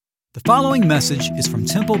The following message is from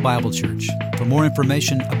Temple Bible Church. For more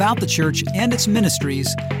information about the church and its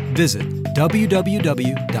ministries, visit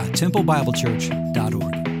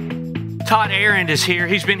www.templebiblechurch.org. Todd Aaron is here.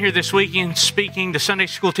 He's been here this weekend speaking to Sunday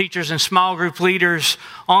school teachers and small group leaders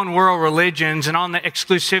on world religions and on the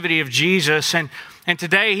exclusivity of Jesus. And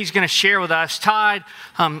today he's going to share with us. Todd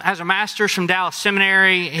has a master's from Dallas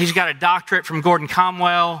Seminary. He's got a doctorate from Gordon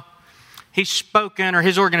Conwell. He's spoken, or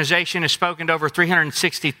his organization has spoken to over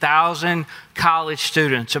 360,000 college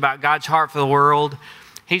students about God's heart for the world.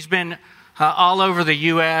 He's been all over the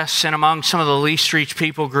U.S. and among some of the least reached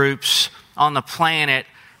people groups on the planet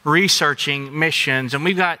researching missions. And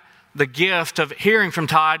we've got the gift of hearing from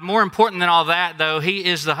Todd. More important than all that, though, he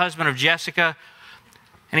is the husband of Jessica,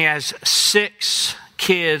 and he has 6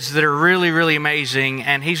 kids that are really, really amazing,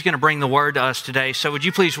 and he's going to bring the word to us today. So would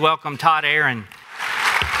you please welcome Todd Aaron?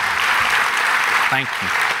 Thank you.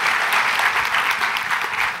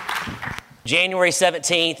 January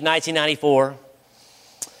 17th, 1994,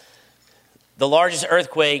 the largest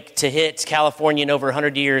earthquake to hit California in over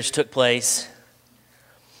 100 years took place.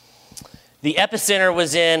 The epicenter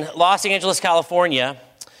was in Los Angeles, California,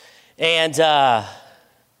 and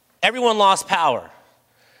everyone lost power.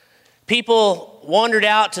 People wandered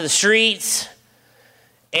out to the streets,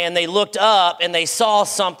 and they looked up, and they saw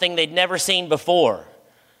something they'd never seen before.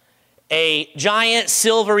 A giant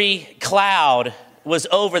silvery cloud was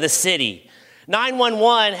over the city.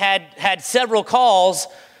 911 had several calls,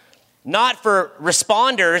 not for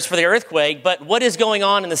responders for the earthquake, but what is going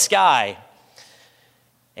on in the sky?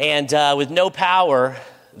 And with no power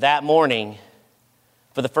that morning,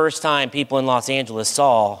 for the first time, people in Los Angeles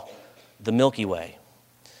saw the Milky Way.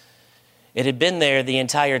 It had been there the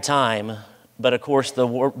entire time, but of course the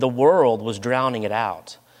world was drowning it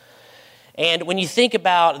out. And when you think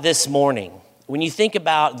about this morning, when you think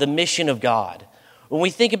about the mission of God, when we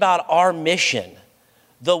think about our mission,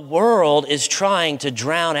 the world is trying to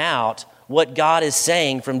drown out what God is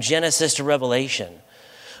saying from Genesis to Revelation.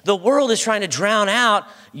 The world is trying to drown out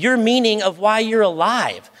your meaning of why you're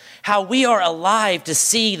alive, how we are alive to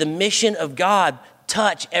see the mission of God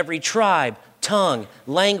touch every tribe, tongue,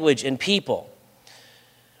 language, and people.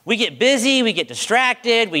 We get busy, we get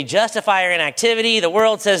distracted, we justify our inactivity. The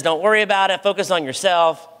world says, don't worry about it, focus on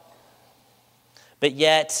yourself. But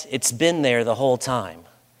yet, it's been there the whole time.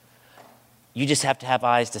 You just have to have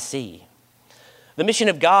eyes to see. The mission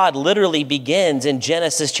of God literally begins in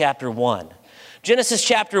Genesis chapter 1. Genesis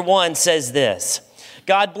chapter 1 says this: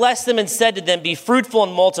 God blessed them and said to them, be fruitful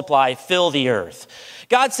and multiply, fill the earth.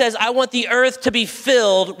 God says, I want the earth to be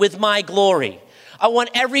filled with my glory. I want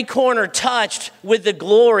every corner touched with the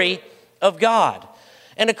glory of God.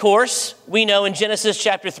 And of course, we know in Genesis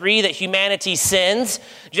chapter 3 that humanity sins.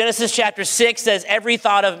 Genesis chapter 6 says every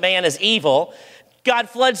thought of man is evil. God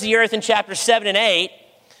floods the earth in chapter 7 and 8.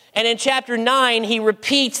 And in chapter 9, he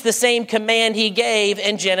repeats the same command he gave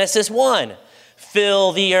in Genesis 1.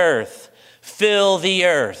 Fill the earth, fill the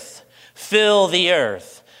earth, fill the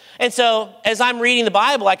earth. And so, as I'm reading the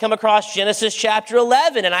Bible, I come across Genesis chapter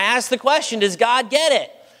 11, and I ask the question, does God get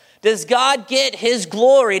it? Does God get his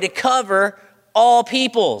glory to cover all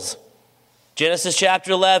peoples? Genesis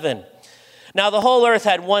chapter 11. Now, the whole earth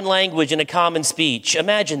had one language and a common speech.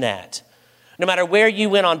 Imagine that. No matter where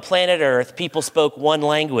you went on planet Earth, people spoke one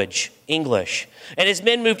language, English. And as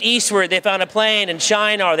men moved eastward, they found a plain in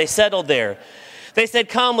Shinar. They settled there. They said,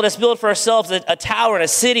 come, let us build for ourselves a tower and a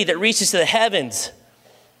city that reaches to the heavens,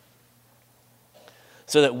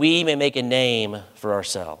 so that we may make a name for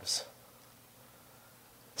ourselves.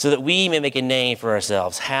 So that we may make a name for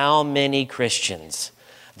ourselves. How many Christians,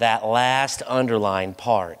 that last underlined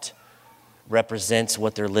part, represents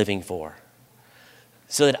what they're living for?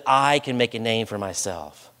 So that I can make a name for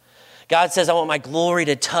myself. God says, I want my glory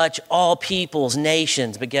to touch all peoples,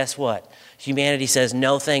 nations. But guess what? Humanity says,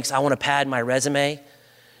 no thanks, I want to pad my resume,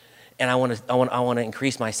 and I want to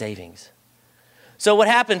increase my savings. So what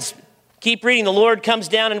happens? Keep reading. The Lord comes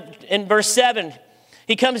down in verse 7.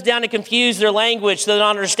 He comes down to confuse their language so they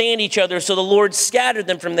don't understand each other. So the Lord scattered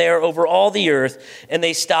them from there over all the earth, and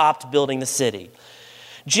they stopped building the city.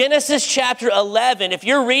 Genesis chapter 11, if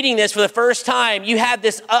you're reading this for the first time, you have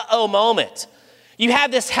this uh-oh moment. You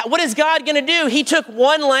have this, what is God going to do? He took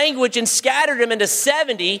one language and scattered them into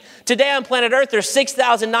 70. Today on planet Earth, there's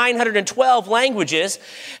 6,912 languages.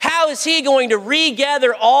 How is he going to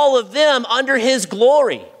regather all of them under his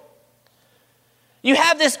glory? You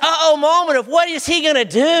have this uh-oh moment of what is he going to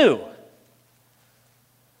do?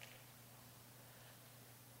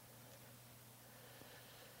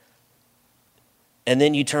 And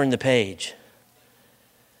then you turn the page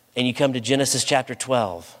and you come to Genesis chapter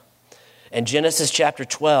 12. And Genesis chapter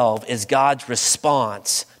 12 is God's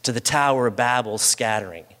response to the Tower of Babel's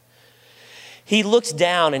scattering. He looks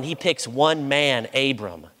down and he picks one man,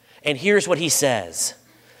 Abram. And here's what he says.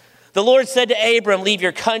 The Lord said to Abram, leave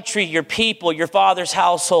your country, your people, your father's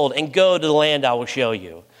household, and go to the land I will show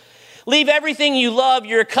you. Leave everything you love,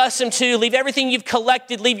 you're accustomed to. Leave everything you've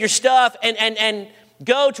collected. Leave your stuff and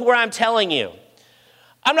go to where I'm telling you.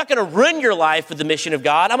 I'm not going to ruin your life with the mission of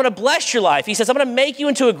God. I'm going to bless your life. He says, I'm going to make you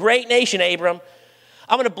into a great nation, Abram.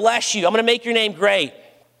 I'm going to bless you. I'm going to make your name great.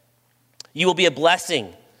 You will be a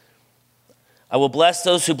blessing. I will bless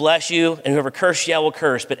those who bless you, and whoever curse you, I will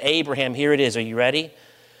curse. But Abraham, here it is. Are you ready?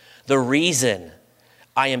 The reason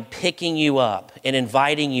I am picking you up and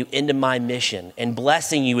inviting you into my mission and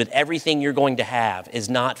blessing you with everything you're going to have is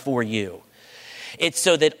not for you. It's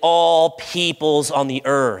so that all peoples on the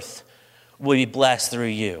earth will be blessed through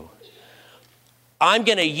you. I'm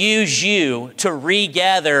going to use you to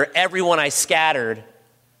regather everyone I scattered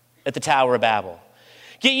at the Tower of Babel.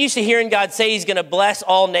 Get used to hearing God say he's going to bless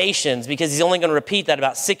all nations, because he's only going to repeat that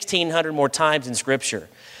about 1,600 more times in Scripture.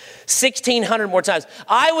 1,600 more times.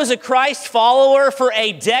 I was a Christ follower for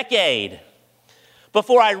a decade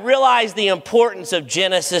before I realized the importance of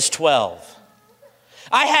Genesis 12.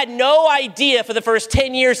 I had no idea for the first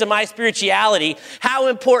 10 years of my spirituality how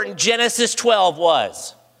important Genesis 12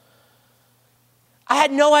 was. I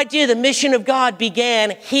had no idea the mission of God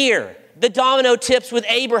began here. The domino tips with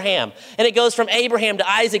Abraham, and it goes from Abraham to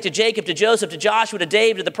Isaac to Jacob to Joseph to Joshua to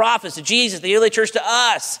David to the prophets to Jesus, the early church to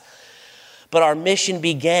us. But our mission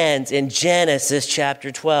begins in Genesis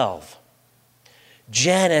chapter 12.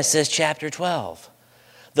 Genesis chapter 12.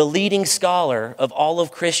 The leading scholar of all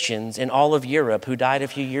of Christians in all of Europe, who died a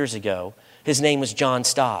few years ago, his name was John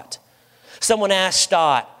Stott. Someone asked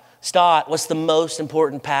Stott, what's the most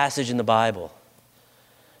important passage in the Bible?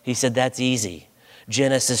 He said, that's easy.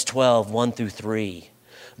 Genesis 12, 1 through 3.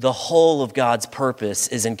 The whole of God's purpose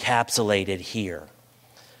is encapsulated here.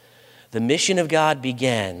 The mission of God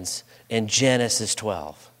begins in Genesis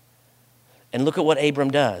 12. And look at what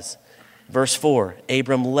Abram does. Verse 4,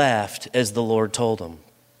 Abram left as the Lord told him.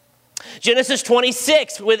 Genesis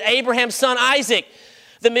 26, with Abraham's son Isaac,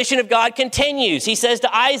 the mission of God continues. He says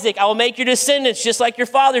to Isaac, I will make your descendants just like your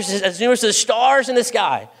fathers, as numerous as the stars in the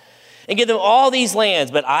sky, and give them all these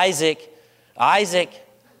lands. But Isaac,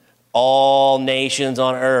 all nations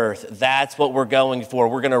on earth. That's what we're going for.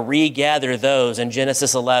 We're going to regather those in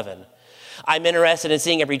Genesis 11. I'm interested in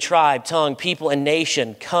seeing every tribe, tongue, people, and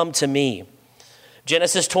nation come to me.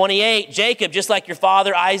 Genesis 28, Jacob, just like your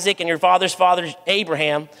father Isaac and your father's father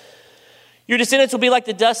Abraham, your descendants will be like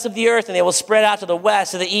the dust of the earth, and they will spread out to the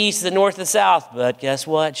west, to the east, to the north, to the south. But guess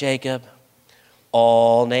what, Jacob?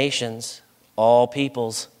 All nations, all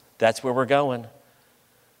peoples, that's where we're going.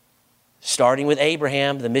 Starting with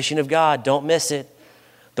Abraham, the mission of God, don't miss it.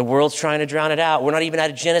 The world's trying to drown it out. We're not even out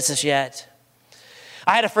of Genesis yet.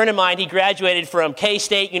 I had a friend of mine, he graduated from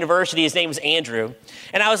K-State University. His name was Andrew.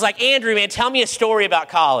 And I was like, Andrew, man, tell me a story about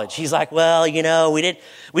college. He's like, well, you know, we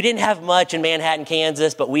didn't have much in Manhattan,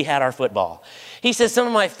 Kansas, but we had our football. He says, some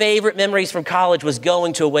of my favorite memories from college was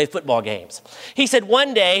going to away football games. He said,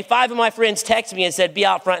 one day, 5 of my friends texted me and said, be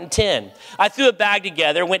out front in 10. I threw a bag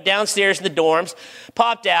together, went downstairs in the dorms,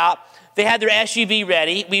 popped out. They had their SUV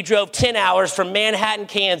ready. We drove 10 hours from Manhattan,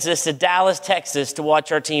 Kansas to Dallas, Texas to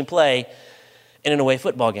watch our team play in an away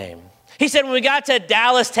football game. He said, when we got to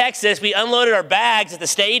Dallas, Texas, we unloaded our bags at the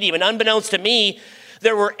stadium, and unbeknownst to me,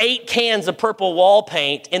 there were 8 cans of purple wall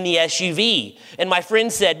paint in the SUV. And my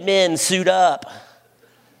friend said, men, suit up.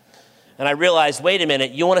 And I realized, wait a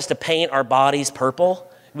minute, you want us to paint our bodies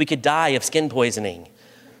purple? We could die of skin poisoning.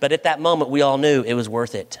 But at that moment, we all knew it was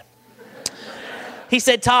worth it. He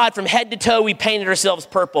said, Todd, from head to toe, we painted ourselves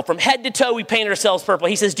purple. From head to toe, we painted ourselves purple.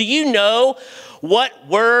 He says, do you know what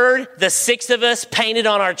word the 6 of us painted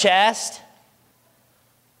on our chest?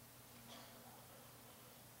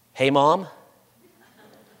 Hey, Mom?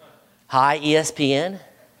 Hi, ESPN?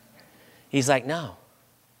 He's like, no.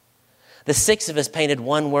 The 6 of us painted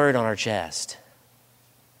one word on our chest.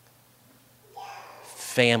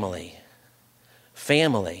 Family.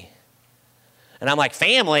 Family. And I'm like,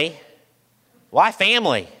 family? Why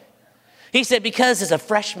family? He said, because as a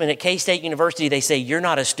freshman at K-State University, they say you're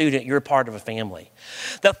not a student, you're part of a family.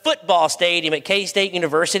 The football stadium at K-State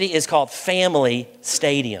University is called Family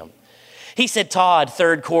Stadium. He said, Todd,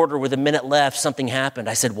 3rd quarter with a minute left, something happened.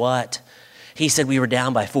 I said, what? He said, we were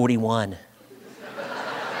down by 41.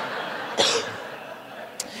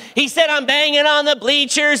 He said, I'm banging on the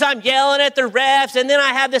bleachers, I'm yelling at the refs, and then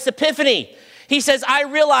I have this epiphany. He says, I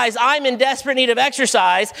realize I'm in desperate need of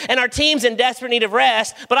exercise and our team's in desperate need of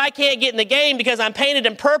rest, but I can't get in the game because I'm painted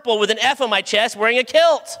in purple with an F on my chest wearing a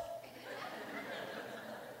kilt.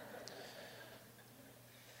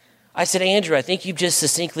 I said, Andrew, I think you've just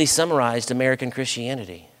succinctly summarized American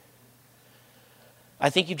Christianity. I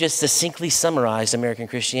think you've just succinctly summarized American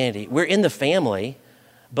Christianity. We're in the family,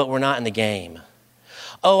 but we're not in the game.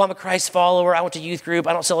 Oh, I'm a Christ follower. I went to youth group.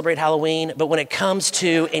 I don't celebrate Halloween. But when it comes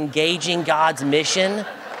to engaging God's mission,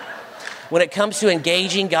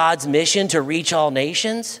 to reach all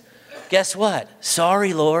nations, guess what?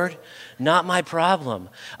 Sorry, Lord, not my problem.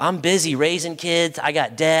 I'm busy raising kids. I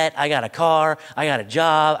got debt. I got a car. I got a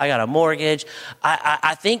job. I got a mortgage.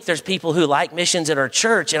 I think there's people who like missions at our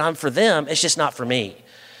church, and I'm for them. It's just not for me.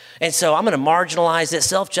 And so I'm going to marginalize it,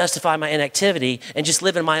 self-justify my inactivity, and just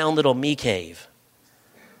live in my own little me cave.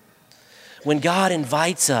 When God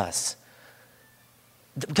invites us,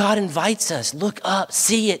 look up,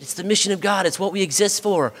 see it. It's the mission of God. It's what we exist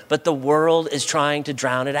for. But the world is trying to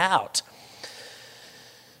drown it out.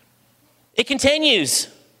 It continues.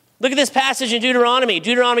 Look at this passage in Deuteronomy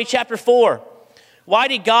chapter 4. Why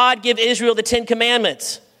did God give Israel the 10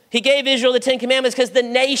 Commandments? He gave Israel the 10 Commandments because the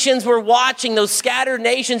nations were watching. Those scattered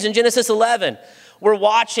nations in Genesis 11 were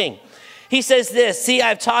watching. He says this, see, I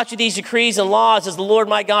have taught you these decrees and laws as the Lord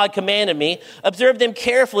my God commanded me. Observe them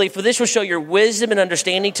carefully, for this will show your wisdom and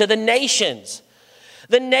understanding to the nations.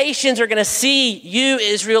 The nations are going to see you,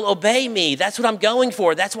 Israel, obey me. That's what I'm going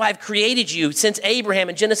for. That's why I've created you since Abraham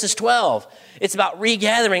in Genesis 12. It's about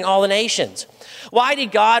regathering all the nations. Why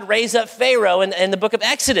did God raise up Pharaoh in the book of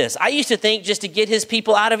Exodus? I used to think just to get his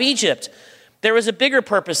people out of Egypt. There was a bigger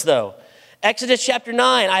purpose, though. Exodus chapter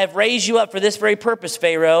 9, I have raised you up for this very purpose,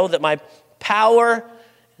 Pharaoh, that my power,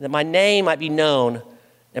 that my name might be known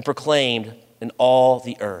and proclaimed in all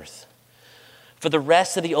the earth. For the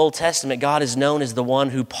rest of the Old Testament, God is known as the one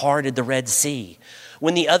who parted the Red Sea.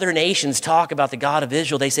 When the other nations talk about the God of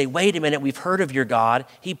Israel, they say, wait a minute, we've heard of your God.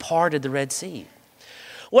 He parted the Red Sea.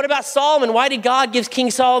 What about Solomon? Why did God give King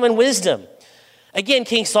Solomon wisdom? Again,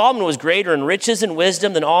 King Solomon was greater in riches and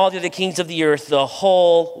wisdom than all the other kings of the earth. The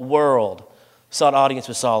whole world sought audience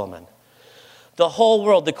with Solomon. The whole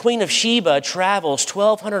world. The Queen of Sheba travels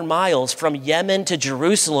 1,200 miles from Yemen to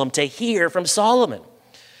Jerusalem to hear from Solomon.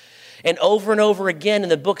 And over again in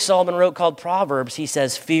the book Solomon wrote called Proverbs, he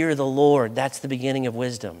says, fear the Lord. That's the beginning of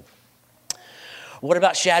wisdom. What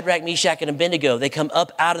about Shadrach, Meshach, and Abednego? They come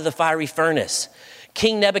up out of the fiery furnace.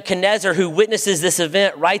 King Nebuchadnezzar, who witnesses this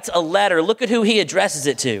event, writes a letter. Look at who he addresses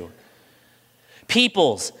it to.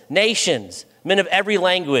 Peoples, nations, men of every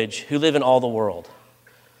language who live in all the world.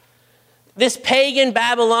 This pagan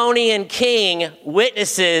Babylonian king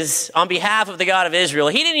witnesses on behalf of the God of Israel.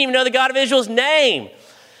 He didn't even know the God of Israel's name.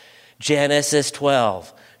 Genesis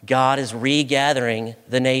 12, God is regathering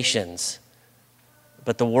the nations,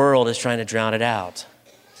 but the world is trying to drown it out.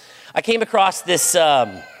 I came across this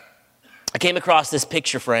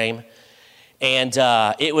picture frame, and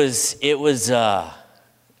it was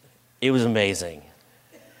amazing.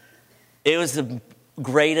 It was the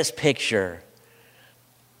greatest picture.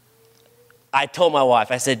 I told my wife,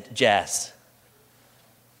 I said, Jess.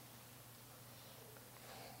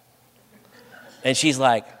 And she's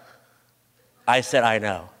like, I said, I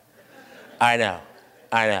know.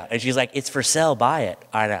 And she's like, it's for sale, buy it.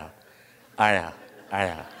 I know.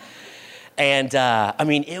 And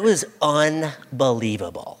it was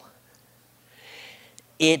unbelievable.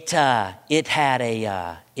 It had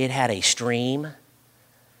a stream.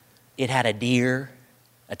 It had a deer,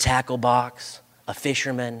 a tackle box, a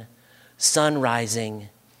fisherman, sun rising,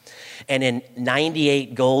 and in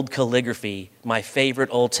 98 gold calligraphy, my favorite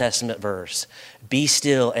Old Testament verse, be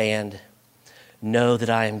still and know that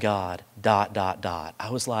I am God, ... I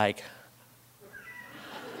was like,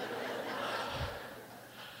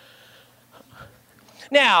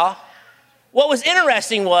 now, what was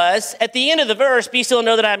interesting was, at the end of the verse, be still and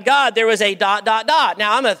know that I am God, there was a ...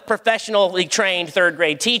 Now, I'm a professionally trained third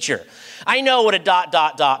grade teacher. I know what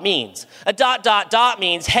a ... means. A ...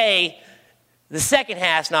 means, hey, the second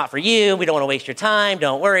half's not for you. We don't want to waste your time.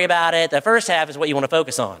 Don't worry about it. The first half is what you want to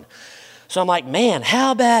focus on. So I'm like, man,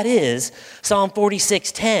 how bad is Psalm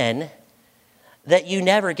 46:10 that you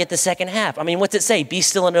never get the second half? I mean, what's it say? Be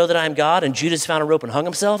still and know that I am God, and Judas found a rope and hung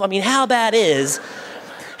himself? I mean, how bad is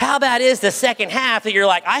the second half that you're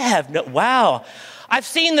like, wow. I've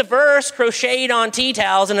seen the verse crocheted on tea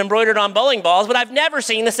towels and embroidered on bowling balls, but I've never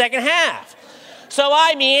seen the second half. So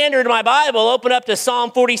I meandered my Bible, opened up to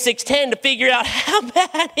Psalm 46:10 to figure out how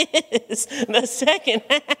bad is the second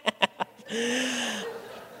half.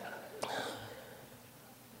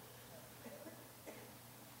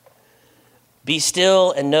 Be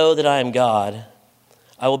still and know that I am God.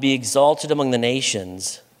 I will be exalted among the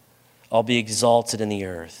nations. I'll be exalted in the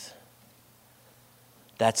earth.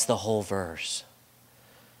 That's the whole verse.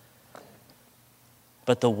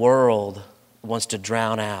 But the world wants to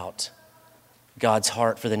drown out God's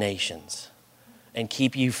heart for the nations and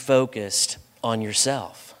keep you focused on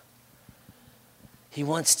yourself. He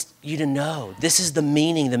wants you to know this is the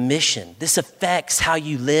meaning, the mission. This affects how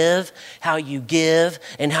you live, how you give,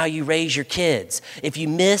 and how you raise your kids. If you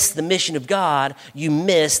miss the mission of God, you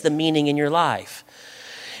miss the meaning in your life.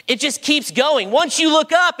 It just keeps going. Once you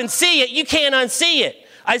look up and see it, you can't unsee it.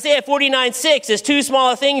 Isaiah 49:6 is too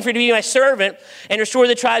small a thing for you to be my servant and restore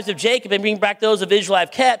the tribes of Jacob and bring back those of Israel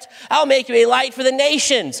I've kept. I'll make you a light for the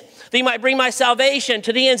nations, that you might bring my salvation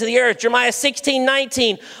to the ends of the earth. Jeremiah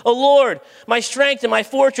 16:19, O Lord, my strength and my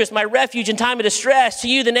fortress, my refuge in time of distress. To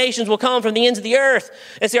you the nations will come from the ends of the earth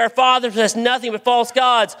and say, our fathers possessed nothing but false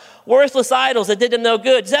gods, worthless idols that did them no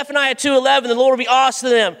good. Zephaniah 2:11, the Lord will be awesome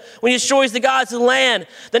to them when he destroys the gods of the land.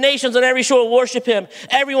 The nations on every shore will worship him,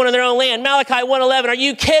 everyone in their own land. Malachi 1:11, are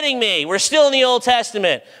you kidding me? We're still in the Old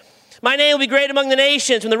Testament. My name will be great among the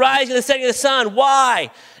nations from the rising and the setting of the sun.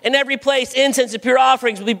 Why? In every place, incense and pure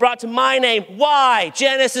offerings will be brought to my name. Why?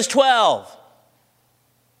 Genesis 12.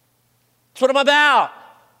 That's what I'm about.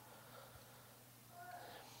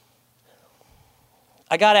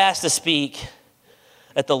 I got asked to speak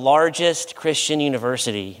at the largest Christian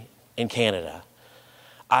university in Canada.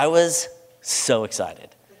 I was so excited.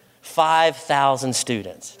 5,000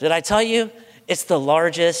 students. Did I tell you it's the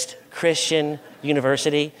largest Christian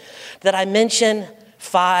university? Did I mention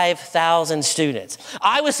 5,000 students?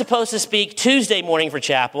 I was supposed to speak Tuesday morning for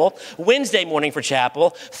chapel, Wednesday morning for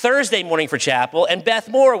chapel, Thursday morning for chapel, and Beth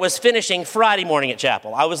Moore was finishing Friday morning at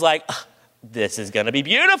chapel. I was like, this is going to be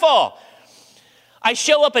beautiful. I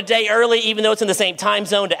show up a day early, even though it's in the same time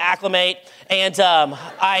zone, to acclimate. And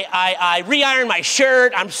I re-iron my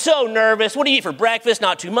shirt. I'm so nervous. What do you eat for breakfast?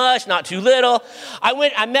 Not too much, not too little.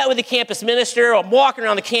 I met with the campus minister. I'm walking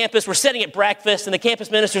around the campus. We're sitting at breakfast. And the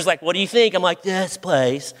campus minister's like, what do you think? I'm like, this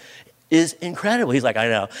place is incredible. He's like, I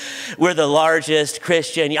know. We're the largest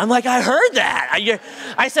Christian. I'm like, I heard that.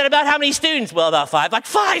 I said, about how many students? Well, about 5. Like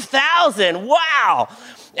 5,000. Wow.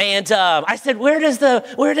 And I said, where does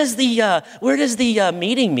the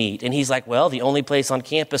meeting meet? And he's like, well, the only place on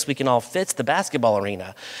campus we can all fit's the basketball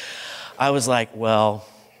arena. I was like, well,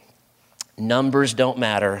 numbers don't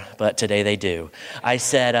matter, but today they do. I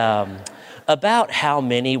said, about how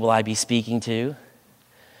many will I be speaking to?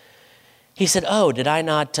 He said, oh, did I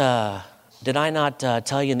not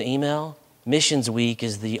tell you in the email? Missions Week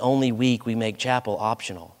is the only week we make chapel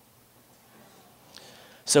optional.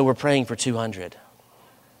 So we're praying for 200.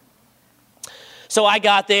 So I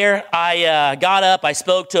got there, I got up, I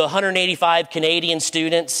spoke to 185 Canadian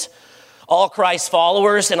students, all Christ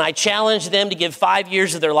followers, and I challenged them to give 5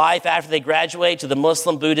 years of their life after they graduate to the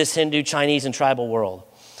Muslim, Buddhist, Hindu, Chinese, and tribal world.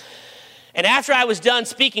 And after I was done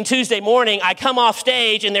speaking Tuesday morning, I come off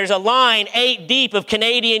stage and there's a line 8 deep of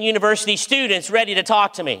Canadian university students ready to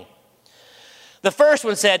talk to me. The first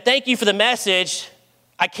one said, thank you for the message.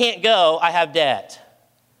 I can't go, I have debt.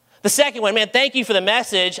 The second one, man, thank you for the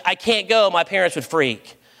message. I can't go. My parents would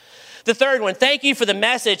freak. The third one, thank you for the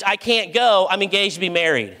message. I can't go. I'm engaged to be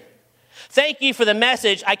married. Thank you for the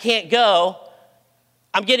message. I can't go.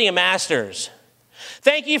 I'm getting a master's.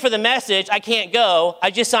 Thank you for the message. I can't go.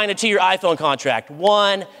 I just signed a 2-year iPhone contract.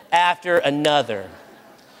 One after another.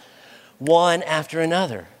 One after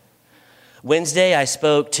another. Wednesday, I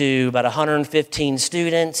spoke to about 115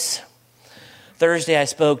 students. Thursday, I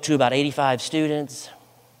spoke to about 85 students.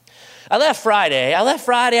 I left Friday.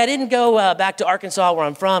 I didn't go back to Arkansas where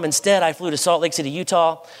I'm from. Instead, I flew to Salt Lake City,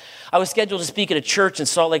 Utah. I was scheduled to speak at a church in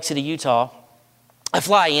Salt Lake City, Utah. I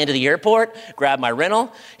fly into the airport, grab my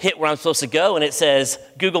rental, hit where I'm supposed to go, and it says,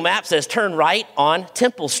 Google Maps says, turn right on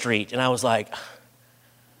Temple Street. And I was like,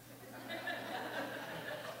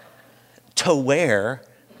 to where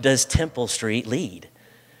does Temple Street lead?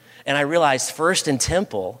 And I realized First and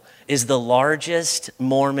Temple is the largest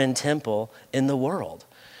Mormon temple in the world.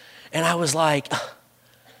 And I was like,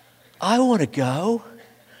 I want to go.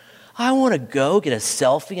 I want to go get a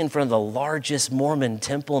selfie in front of the largest Mormon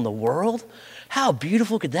temple in the world. How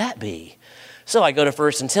beautiful could that be? So I go to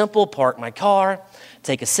First and Temple, park my car,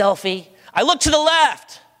 take a selfie. I look to the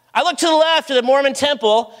left. Of the Mormon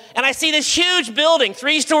temple, and I see this huge building,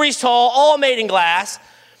 3 stories tall, all made in glass.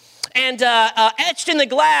 And etched in the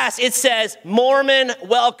glass, it says, Mormon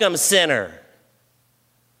Welcome Center.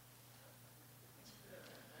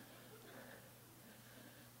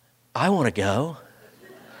 I want to go.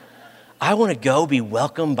 I want to go be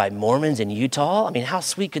welcomed by Mormons in Utah. I mean, how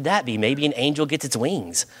sweet could that be? Maybe an angel gets its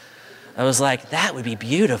wings. I was like, that would be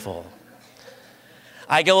beautiful.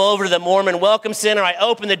 I go over to the Mormon Welcome Center. I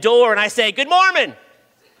open the door and I say, "Good Mormon.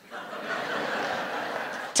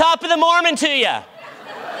 Top of the Mormon to you."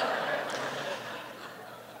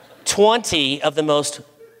 20 of the most,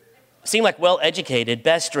 seemed like well-educated,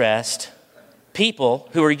 best-dressed people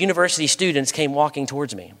who were university students came walking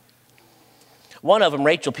towards me. One of them,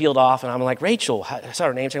 Rachel, peeled off, and I'm like, "Rachel," I saw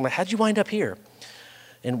her name, I'm like, "How'd you wind up here?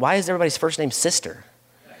 And why is everybody's first name Sister?"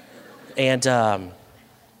 And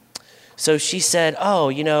so she said, "Oh,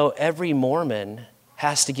 you know, every Mormon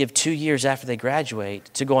has to give 2 years after they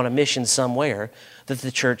graduate to go on a mission somewhere that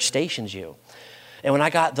the church stations you." And when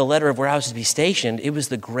I got the letter of where I was to be stationed, it was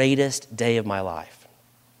the greatest day of my life.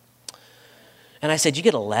 And I said, "You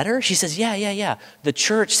get a letter?" She says, Yeah. The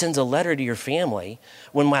church sends a letter to your family.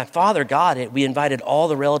 When my father got it, we invited all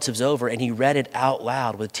the relatives over, and he read it out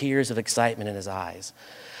loud with tears of excitement in his eyes.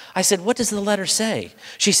 I said, "What does the letter say?"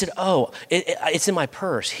 She said, "Oh, it's in my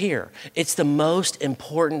purse. Here. It's the most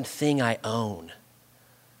important thing I own."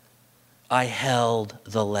 I held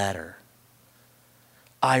the letter.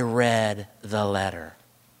 I read the letter.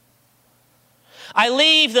 I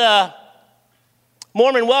leave the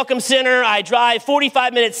Mormon Welcome Center. I drive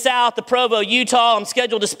 45 minutes south to Provo, Utah. I'm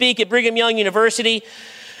scheduled to speak at Brigham Young University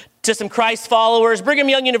to some Christ followers. Brigham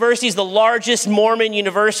Young University is the largest Mormon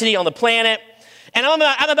university on the planet. And I'm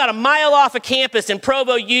about a mile off of campus in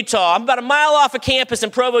Provo, Utah.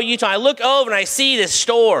 I look over and I see this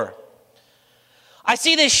store. I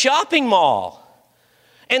see this shopping mall.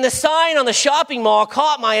 And the sign on the shopping mall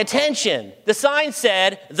caught my attention. The sign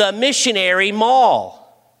said, "The Missionary Mall."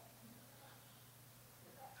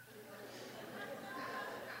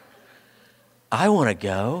 I want to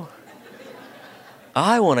go.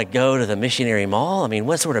 I want to go to the Missionary Mall. I mean,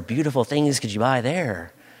 what sort of beautiful things could you buy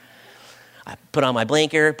there? I put on my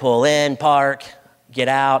blinker, pull in, park, get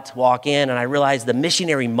out, walk in, and I realize the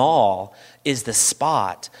Missionary Mall is the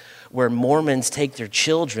spot where Mormons take their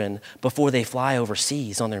children before they fly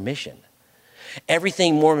overseas on their mission.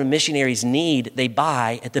 Everything Mormon missionaries need, they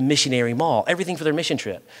buy at the Missionary Mall. Everything for their mission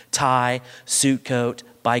trip. Tie, suit coat,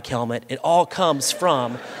 bike helmet. It all comes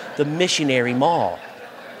from the Missionary Mall.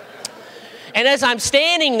 And as I'm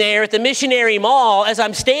standing there at the Missionary Mall,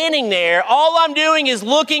 all I'm doing is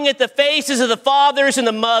looking at the faces of the fathers and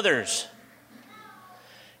the mothers.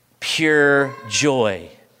 Pure joy,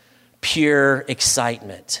 pure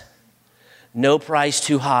excitement. No price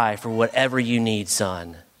too high for whatever you need,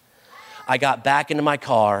 son. I got back into my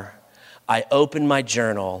car, I opened my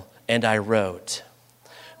journal, and I wrote,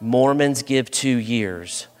 "Mormons give 2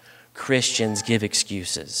 years, Christians give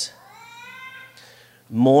excuses."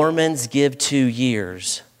 Mormons give 2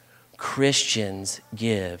 years, Christians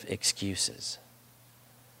give excuses.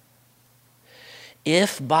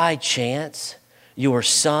 If by chance your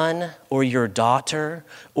son or your daughter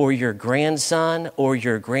or your grandson or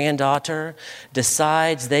your granddaughter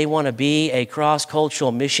decides they want to be a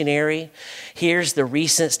cross-cultural missionary, here's the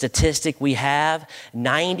recent statistic we have.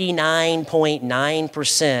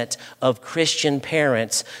 99.9% of Christian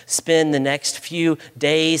parents spend the next few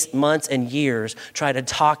days, months, and years trying to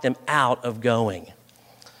talk them out of going.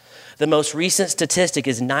 The most recent statistic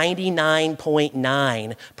is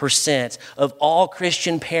 99.9% of all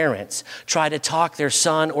Christian parents try to talk their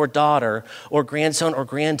son or daughter or grandson or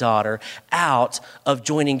granddaughter out of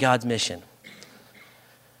joining God's mission.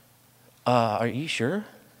 Are you sure?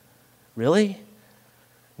 Really?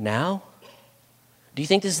 Now? Do you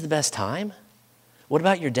think this is the best time? What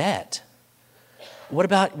about your debt? What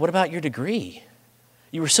about your degree?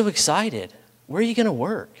 You were so excited. Where are you going to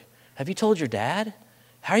work? Have you told your dad?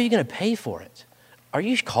 How are you going to pay for it? Are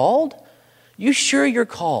you called? You sure you're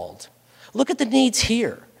called? Look at the needs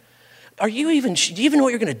here. Do you even know what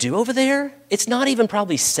you're going to do over there? It's not even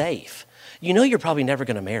probably safe. You know you're probably never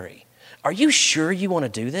going to marry. Are you sure you want to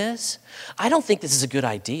do this? I don't think this is a good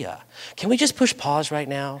idea. Can we just push pause right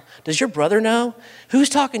now? Does your brother know? Who's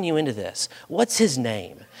talking you into this? What's his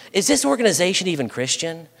name? Is this organization even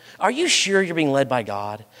Christian? Are you sure you're being led by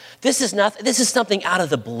God? This is something out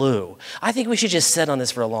of the blue. I think we should just sit on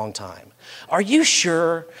this for a long time. Are you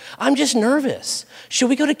sure? I'm just nervous. Should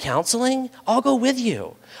we go to counseling? I'll go with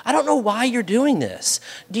you. I don't know why you're doing this.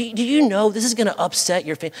 Do you know this is going to upset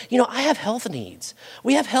your family? You know, I have health needs.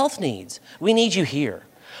 We have health needs. We need you here.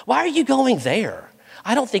 Why are you going there?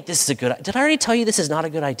 I don't think this is a good idea. Did I already tell you this is not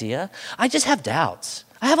a good idea? I just have doubts.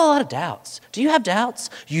 I have a lot of doubts. Do you have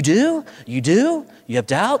doubts? You do? You do? You have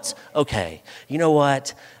doubts? Okay. You know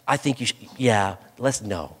what? I think you should,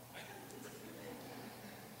 no.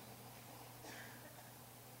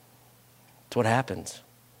 That's what happens.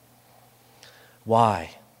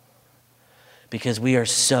 Why? Because we are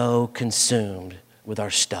so consumed with our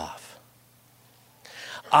stuff.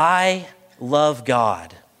 I love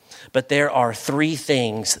God, but there are 3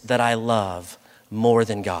 things that I love more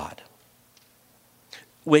than God,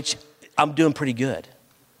 which I'm doing pretty good.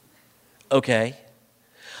 Okay.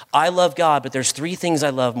 I love God, but there's 3 things I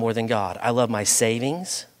love more than God. I love my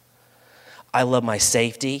savings, I love my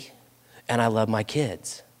safety, and I love my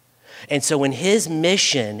kids. And so when his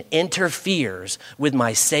mission interferes with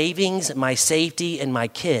my savings, my safety, and my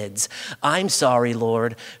kids, I'm sorry,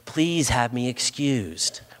 Lord, please have me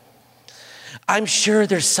excused. I'm sure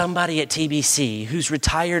there's somebody at TBC who's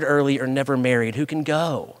retired early or never married who can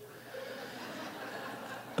go.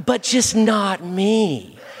 But just not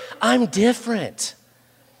me. I'm different.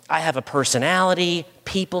 I have a personality,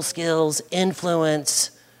 people skills, influence.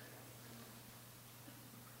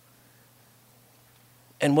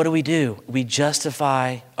 And what do? We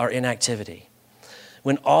justify our inactivity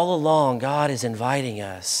when all along God is inviting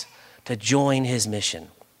us to join his mission.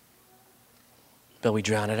 But we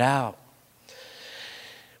drown it out.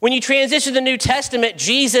 When you transition to the New Testament,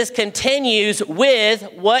 Jesus continues with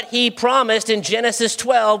what he promised in Genesis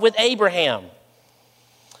 12 with Abraham.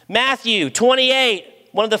 Matthew 28,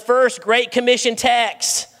 one of the first Great Commission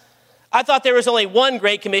texts. I thought there was only one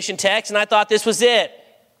Great Commission text, and I thought this was it.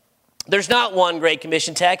 There's not one Great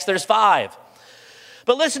Commission text, there's 5.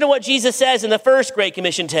 But listen to what Jesus says in the first Great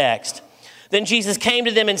Commission text. Then Jesus came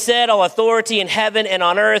to them and said, all authority in heaven and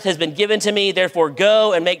on earth has been given to me, therefore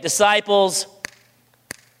go and make disciples.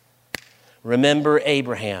 Remember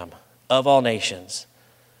Abraham of all nations.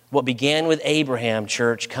 What began with Abraham,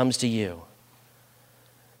 church, comes to you.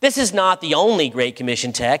 This is not the only Great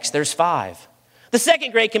Commission text, there's 5. The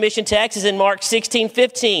second Great Commission text is in Mark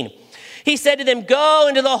 16:15. He said to them, go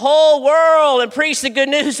into the whole world and preach the good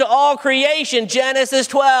news to all creation, Genesis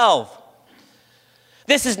 12.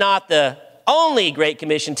 This is not the only Great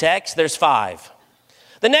Commission text, there's 5.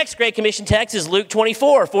 The next Great Commission text is Luke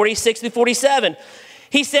 24, 46 through 47.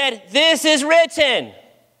 He said, this is written.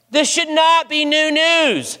 This should not be new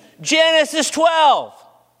news, Genesis 12.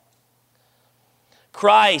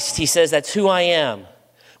 Christ, he says, that's who I am,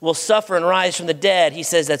 will suffer and rise from the dead. He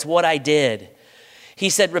says, that's what I did. He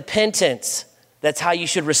said repentance, that's how you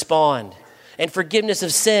should respond. And forgiveness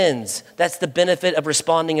of sins, that's the benefit of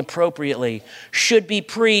responding appropriately, should be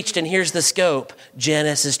preached, and here's the scope,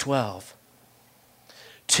 Genesis 12.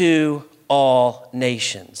 To all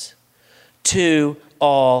nations. To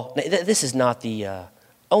all, this is not the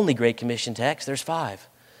only Great Commission text, there's 5.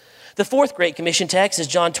 The fourth Great Commission text is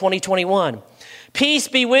John 20:21. Peace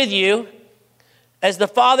be with you. As the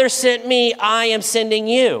Father sent me, I am sending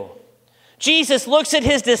you. Jesus looks at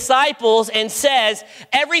his disciples and says,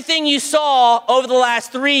 everything you saw over the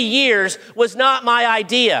last 3 years was not my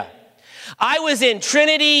idea. I was in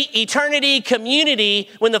Trinity, eternity, community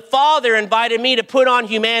when the Father invited me to put on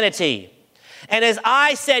humanity. And as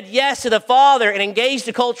I said yes to the Father and engaged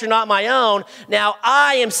a culture not my own, now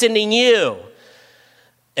I am sending you.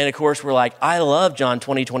 And of course, we're like, I love John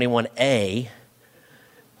 20:21a,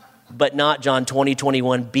 but not John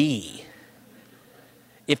 20:21b.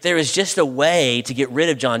 If there is just a way to get rid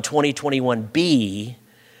of John 20:21b,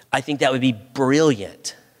 I think that would be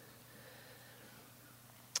brilliant.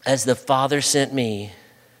 As the Father sent me, ...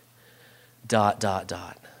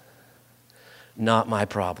 Not my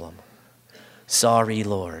problem. Sorry,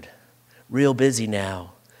 Lord. Real busy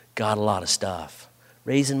now. Got a lot of stuff.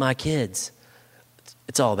 Raising my kids.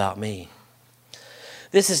 It's all about me.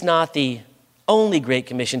 This is not the only Great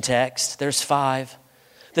Commission text. There's 5.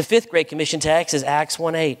 The fifth Great Commission text is Acts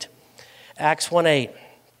 1:8. Acts 1:8.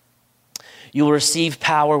 You will receive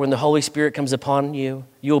power when the Holy Spirit comes upon you.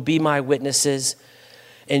 You will be my witnesses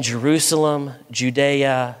in Jerusalem,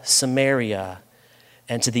 Judea, Samaria,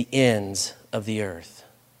 and to the ends of the earth.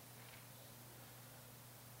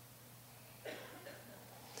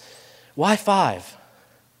 Why 5?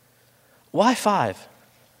 Why 5?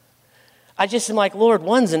 I just am like, Lord,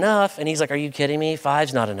 1's enough. And he's like, are you kidding me?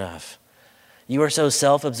 5's not enough. You are so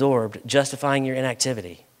self-absorbed, justifying your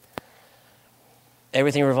inactivity.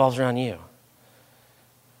 Everything revolves around you.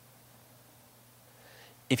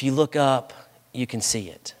 If you look up, you can see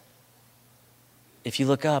it. If you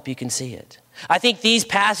look up, you can see it. I think these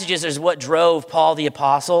passages is what drove Paul the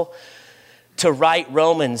Apostle to write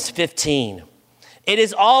Romans 15. It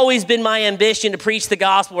has always been my ambition to preach the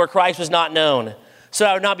gospel where Christ was not known, so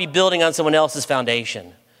I would not be building on someone else's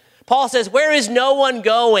foundation. Paul says, where is no one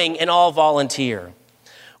going and all volunteer?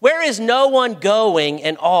 Where is no one going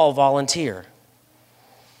and all volunteer?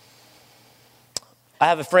 I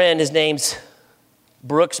have a friend, his name's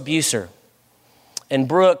Brooks Buser. And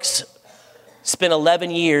Brooks spent 11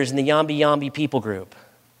 years in the Yambi Yambi people group.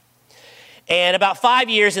 And about 5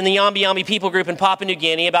 years in the Yambi Yambi people group in Papua New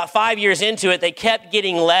Guinea, about 5 years into it, they kept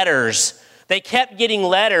getting letters. They kept getting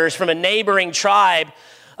letters from a neighboring tribe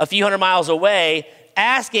a few hundred miles away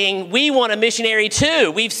asking, we want a missionary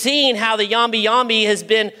too. We've seen how the Yambi Yambi has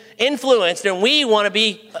been influenced, and we want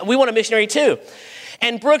a missionary too.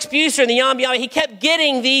 And Brooks Buser and the Yambi Yambi, he kept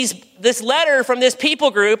getting this letter from this people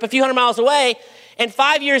group a few hundred miles away. And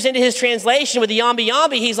 5 years into his translation with the Yambi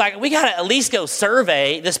Yambi, he's like, we got to at least go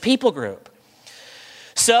survey this people group.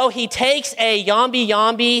 So he takes a Yambi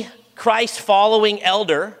Yambi Christ-following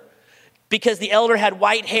elder, because the elder had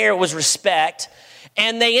white hair, was respect,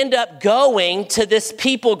 and they end up going to this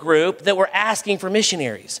people group that were asking for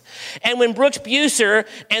missionaries. And when Brooks Buser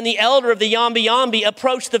and the elder of the Yambi Yambi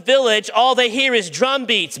approach the village, all they hear is drum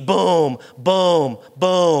beats. Boom, boom,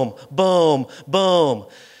 boom, boom, boom.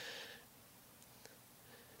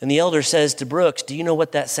 And the elder says to Brooks, do you know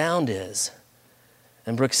what that sound is?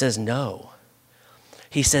 And Brooks says, no.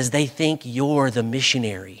 He says, they think you're the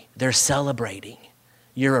missionary. They're celebrating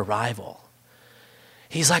your arrival.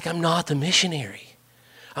 He's like, I'm not the missionary.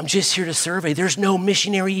 I'm just here to survey. There's no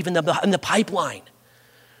missionary even in the pipeline.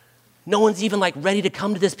 No one's even like ready to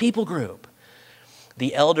come to this people group.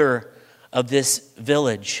 The elder of this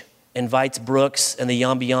village invites Brooks and the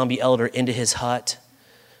Yambi Yambi elder into his hut.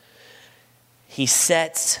 He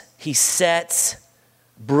sets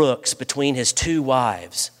Brooks between his two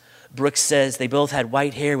wives. Brooks says they both had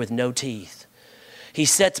white hair with no teeth. He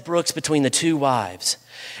sets Brooks between the two wives.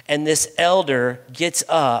 And this elder gets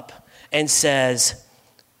up and says,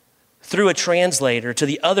 through a translator to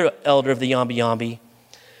the other elder of the Yambi Yambi,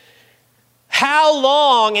 how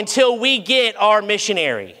long until we get our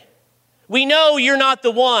missionary? We know you're not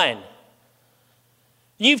the one.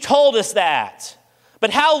 You've told us that. But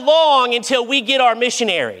how long until we get our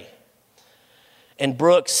missionary? And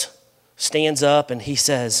Brooks stands up and he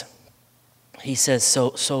says,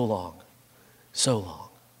 so long.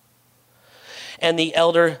 And the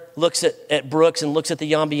elder looks at Brooks and looks at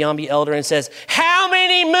the Yambi Yambi elder and says, how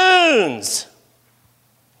many moons?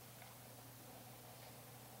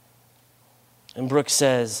 And Brooks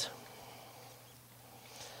says,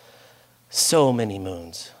 so many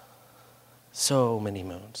moons. So many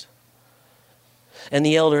moons. And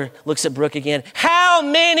the elder looks at Brooke again. How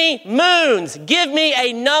many moons? Give me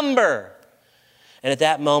a number. And at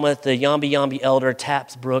that moment, the Yambi Yambi elder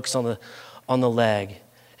taps Brooks on the leg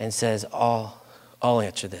and says, I'll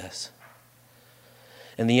answer this.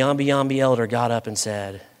 And the Yambi Yambi elder got up and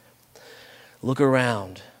said, look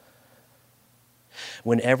around.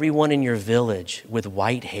 When everyone in your village with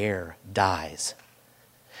white hair dies,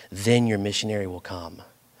 then your missionary will come.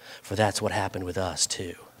 For that's what happened with us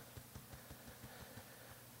too.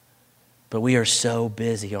 But we are so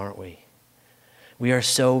busy, aren't we? We are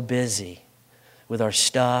so busy with our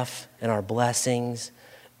stuff and our blessings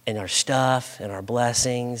and our stuff and our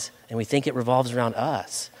blessings, and we think it revolves around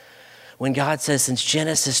us. When God says, since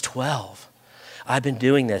Genesis 12, I've been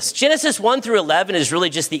doing this. Genesis 1 through 11 is really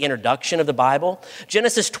just the introduction of the Bible.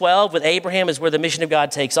 Genesis 12 with Abraham is where the mission of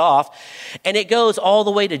God takes off, and it goes all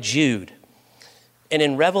the way to Jude. And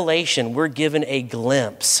in Revelation, we're given a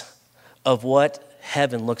glimpse of what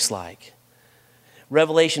heaven looks like.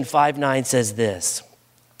 Revelation 5:9 says this,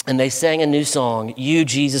 and they sang a new song, you,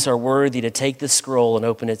 Jesus, are worthy to take the scroll and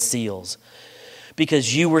open its seals,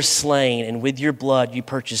 because you were slain, and with your blood you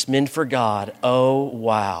purchased men for God. Oh,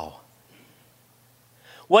 wow.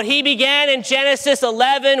 What he began in Genesis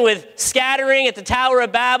 11 with scattering at the Tower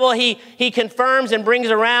of Babel, he confirms and brings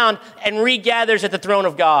around and regathers at the throne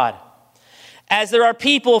of God. As there are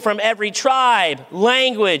people from every tribe,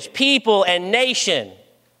 language, people, and nation.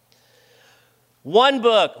 One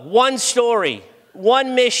book, one story,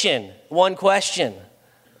 one mission, one question.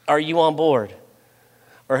 Are you on board?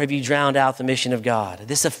 Or have you drowned out the mission of God?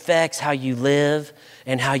 This affects how you live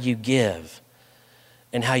and how you give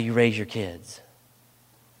and how you raise your kids.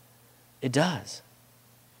 It does.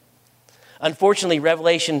 Unfortunately,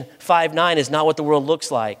 Revelation 5:9 is not what the world looks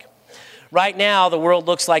like. Right now, the world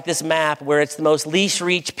looks like this map where it's the most least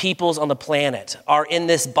reached peoples on the planet are in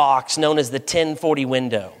this box known as the 1040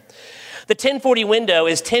 window. The 1040 window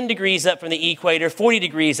is 10 degrees up from the equator, 40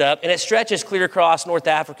 degrees up, and it stretches clear across North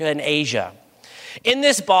Africa and Asia. In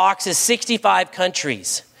this box is 65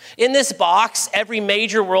 countries. In this box, every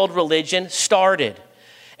major world religion started.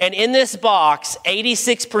 And in this box,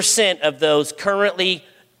 86% of those currently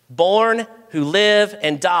born who live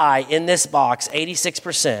and die in this box,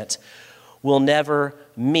 86%, will never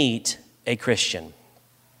meet a Christian.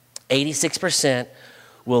 86%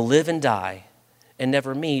 will live and die and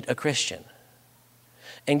never meet a Christian.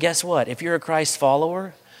 And guess what? If you're a Christ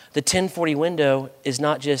follower, the 1040 window is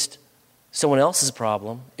not just someone else's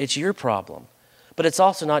problem, it's your problem. But it's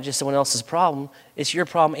also not just someone else's problem, it's your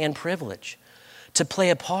problem and privilege to play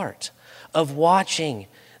a part of watching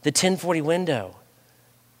the 1040 window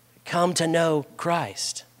come to know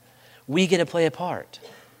Christ. We get to play a part.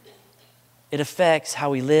 It affects how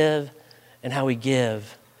we live and how we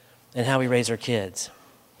give and how we raise our kids.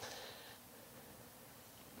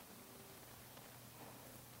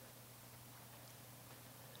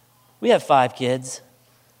 We have 5 kids.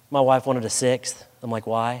 My wife wanted a 6th. I'm like,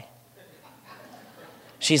 why?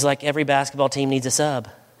 She's like, every basketball team needs a sub.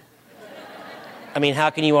 I mean, how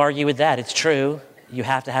can you argue with that? It's true. You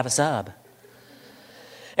have to have a sub.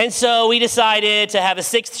 And so we decided to have a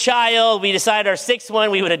 6th child. We decided our 6th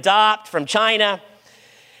one we would adopt from China.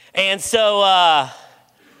 And so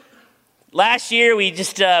last year we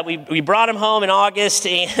just we brought him home in August.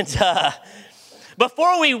 And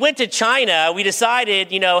before we went to China, we decided,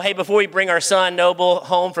 hey, before we bring our son Noble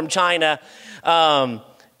home from China,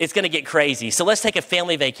 it's going to get crazy. So let's take a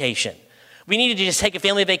family vacation. We needed to just take a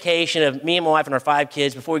family vacation of me and my wife and our 5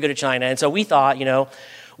 kids before we go to China. And so we thought,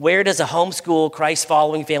 where does a homeschool,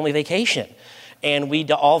 Christ-following family vacation? And we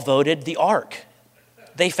all voted the Ark.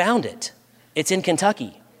 They found it. It's in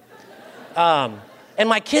Kentucky. And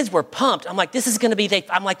my kids were pumped. I'm like, this is going to be,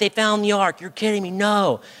 they found the Ark. You're kidding me?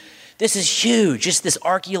 No. This is huge. Just this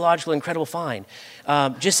archaeological incredible find.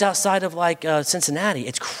 Just outside of Cincinnati.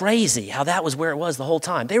 It's crazy how that was where it was the whole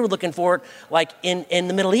time. They were looking for it in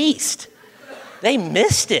the Middle East. They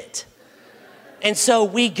missed it. And so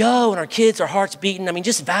we go and our kids, our hearts beating. I mean,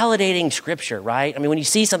 just validating scripture, right? I mean, when you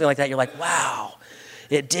see something like that, you're like, wow,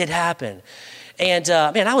 it did happen. And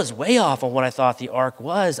man, I was way off on what I thought the Ark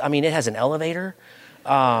was. I mean, it has an elevator.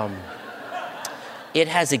 It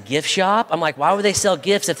has a gift shop. I'm like, why would they sell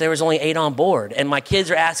gifts if there was only 8 on board? And my kids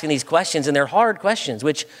are asking these questions, and they're hard questions,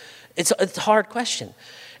 which it's a hard question.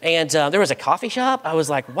 And there was a coffee shop. I was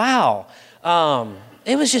like, wow.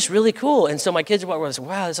 It was just really cool. And so my kids were like,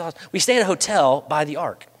 wow, this is awesome. We stayed at a hotel by the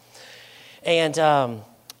Ark. And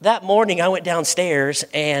that morning I went downstairs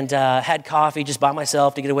and had coffee just by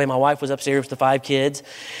myself to get away. My wife was upstairs with the 5 kids.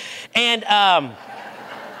 And I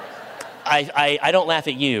don't laugh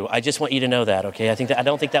at you. I just want you to know that, okay? I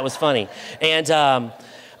don't think that was funny. And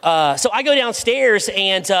so I go downstairs,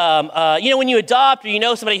 and when you adopt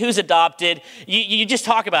or somebody who's adopted, you just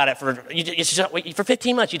talk about it for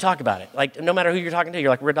 15 months. You talk about it, like no matter who you're talking to, you're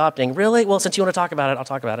like, we're adopting. Really? Well, since you want to talk about it, I'll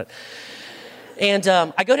talk about it. And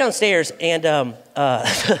I go downstairs, and the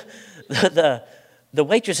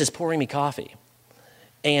waitress is pouring me coffee,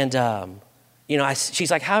 and she's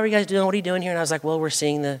like, "How are you guys doing? What are you doing here?" And I was like, "Well, we're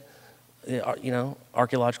seeing the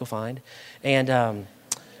archaeological find," and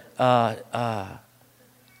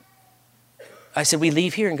I said, we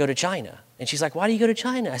leave here and go to China. And she's like, why do you go to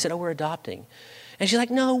China? I said, we're adopting. And she's like,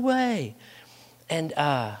 no way. And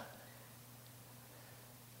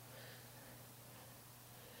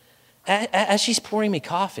as she's pouring me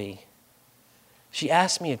coffee, she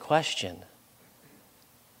asked me a question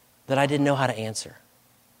that I didn't know how to answer.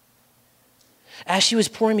 As she was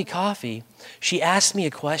pouring me coffee, she asked me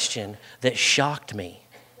a question that shocked me.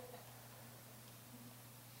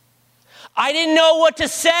 I didn't know what to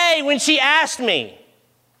say when she asked me.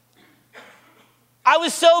 I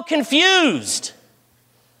was so confused.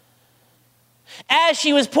 As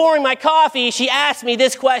she was pouring my coffee, she asked me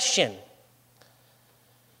this question.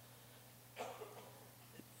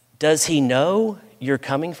 Does he know you're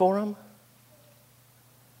coming for him?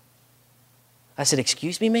 I said,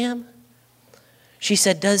 excuse me, ma'am? She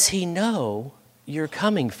said, does he know you're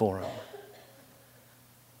coming for him?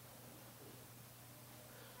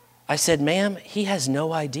 I said, ma'am, he has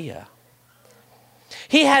no idea.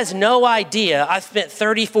 He has no idea I spent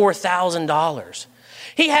 $34,000.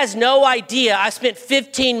 He has no idea I spent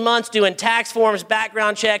 15 months doing tax forms,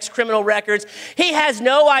 background checks, criminal records. He has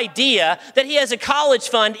no idea that he has a college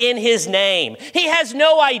fund in his name. He has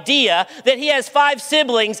no idea that he has 5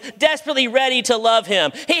 siblings desperately ready to love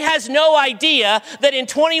him. He has no idea that in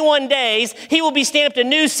 21 days, he will be stamped a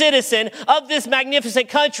new citizen of this magnificent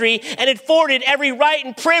country and afforded every right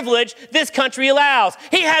and privilege this country allows.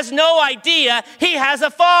 He has no idea he has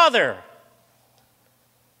a father.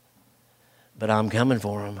 But I'm coming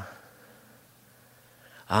for him.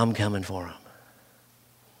 I'm coming for him.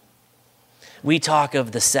 We talk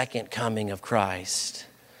of the second coming of Christ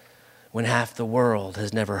when half the world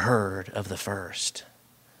has never heard of the first.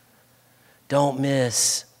 Don't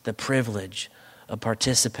miss the privilege of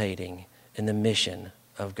participating in the mission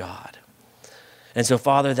of God. And so,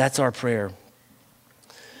 Father, that's our prayer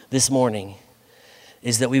this morning,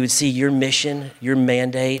 is that we would see your mission, your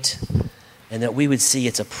mandate, and that we would see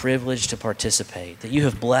it's a privilege to participate, that you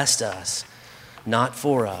have blessed us, not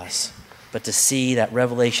for us, but to see that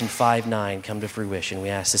Revelation 5:9 come to fruition. We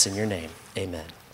ask this in your name. Amen.